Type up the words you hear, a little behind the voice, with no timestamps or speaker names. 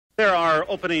There are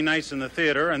opening nights in the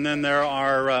theater, and then there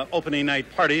are opening night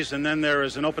parties, and then there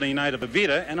is an opening night of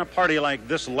Evita, and a party like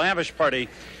this lavish party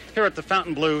here at the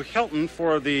Fontainebleau Hilton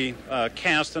for the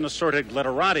cast and assorted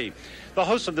glitterati. The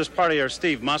hosts of this party are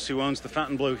Steve Muss, who owns the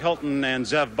Fontainebleau Hilton, and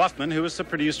Zev Buffman, who is the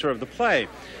producer of the play.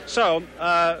 So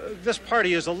this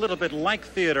party is a little bit like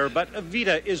theater, but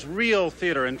Evita is real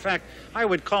theater. In fact, I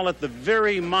would call it the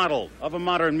very model of a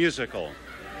modern musical.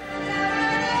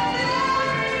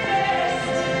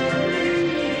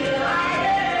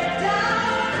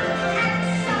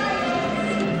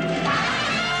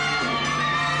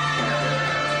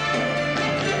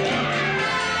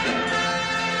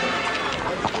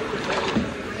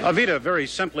 Evita, very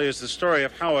simply, is the story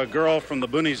of how a girl from the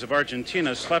boonies of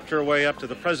Argentina slept her way up to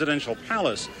the presidential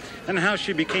palace, and how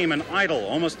she became an idol,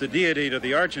 almost a deity to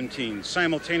the Argentines,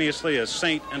 simultaneously a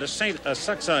saint and a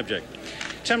sex object.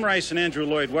 Tim Rice and Andrew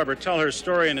Lloyd Webber tell her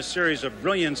story in a series of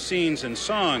brilliant scenes and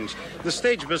songs. The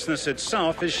stage business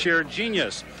itself is sheer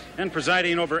genius, and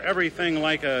presiding over everything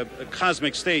like a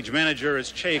cosmic stage manager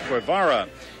is Che Guevara.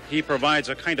 He provides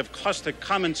a kind of caustic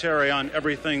commentary on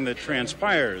everything that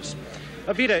transpires.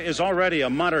 Evita is already a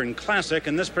modern classic,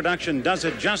 and this production does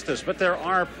it justice, but there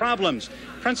are problems.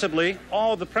 Principally,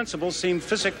 all the principals seem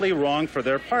physically wrong for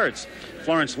their parts.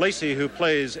 Florence Lacey, who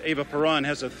plays Eva Peron,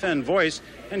 has a thin voice,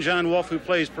 and John Wolfe, who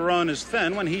plays Peron, is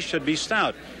thin when he should be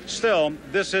stout. Still,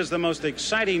 this is the most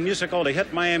exciting musical to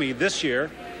hit Miami this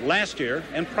year, last year,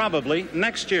 and probably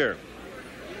next year.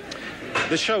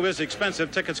 The show is expensive.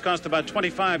 Tickets cost about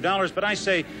 $25, but I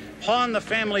say pawn the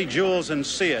family jewels and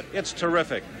see it. It's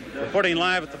terrific. Reporting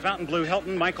live at the Fontainebleau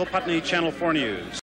Hilton, Michael Putney, Channel 4 News.